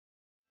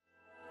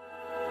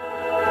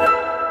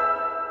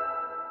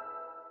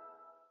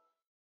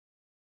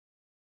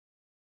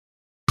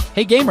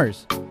Hey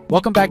gamers,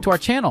 welcome back to our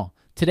channel.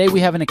 Today we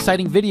have an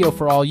exciting video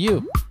for all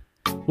you.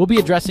 We'll be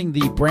addressing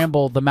the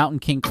Bramble the Mountain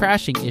King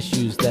crashing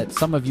issues that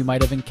some of you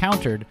might have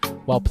encountered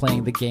while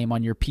playing the game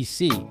on your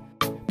PC.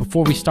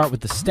 Before we start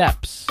with the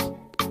steps,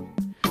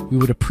 we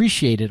would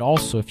appreciate it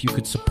also if you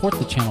could support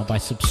the channel by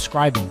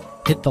subscribing,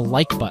 hit the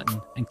like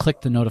button, and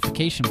click the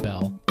notification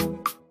bell.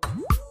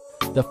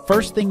 The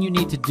first thing you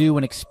need to do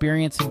when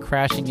experiencing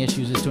crashing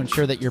issues is to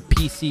ensure that your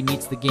PC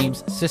meets the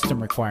game's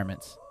system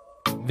requirements.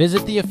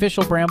 Visit the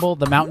official Bramble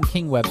the Mountain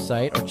King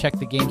website or check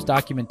the game's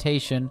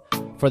documentation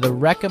for the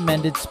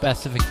recommended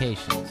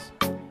specifications.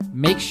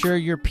 Make sure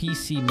your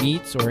PC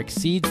meets or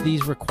exceeds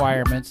these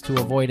requirements to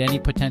avoid any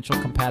potential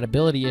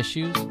compatibility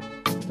issues.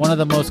 One of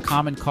the most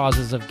common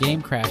causes of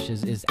game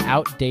crashes is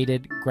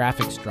outdated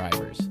graphics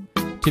drivers.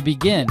 To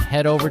begin,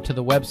 head over to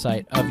the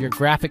website of your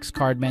graphics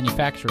card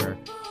manufacturer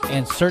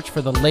and search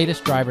for the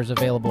latest drivers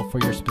available for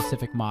your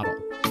specific model.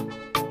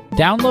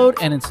 Download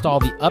and install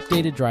the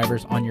updated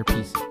drivers on your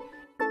PC.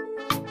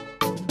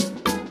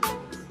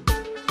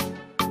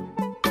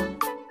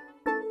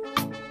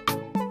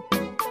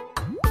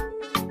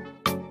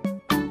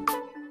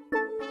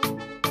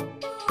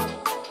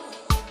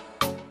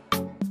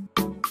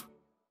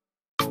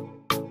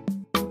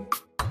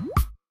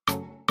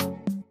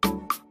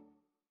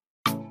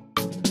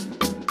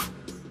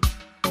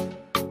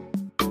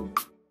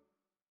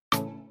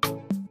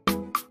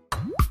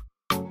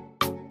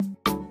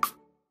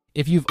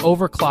 If you've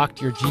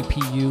overclocked your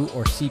GPU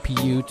or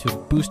CPU to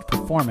boost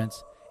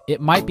performance, it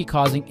might be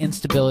causing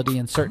instability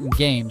in certain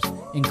games,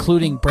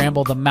 including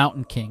Bramble the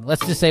Mountain King.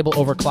 Let's disable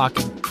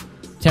overclocking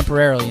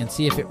temporarily and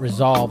see if it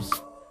resolves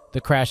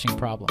the crashing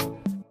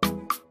problem.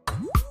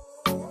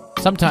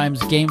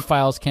 Sometimes game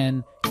files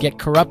can get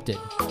corrupted,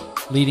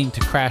 leading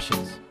to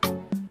crashes.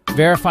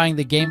 Verifying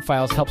the game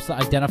files helps to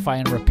identify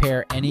and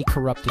repair any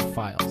corrupted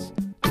files.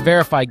 To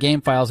verify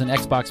game files in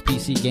Xbox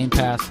PC Game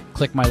Pass,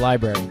 click My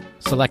Library.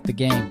 Select the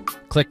game.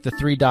 Click the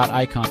three-dot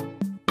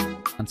icon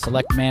and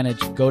select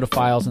Manage, go to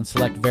Files, and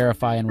select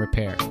Verify and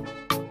Repair.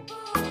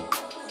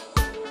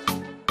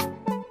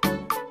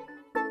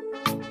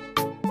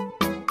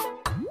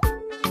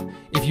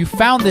 If you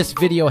found this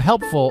video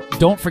helpful,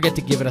 don't forget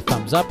to give it a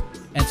thumbs up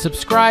and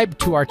subscribe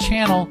to our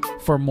channel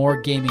for more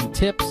gaming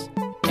tips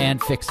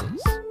and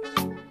fixes.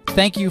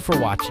 Thank you for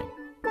watching,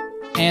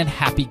 and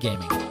happy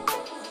gaming.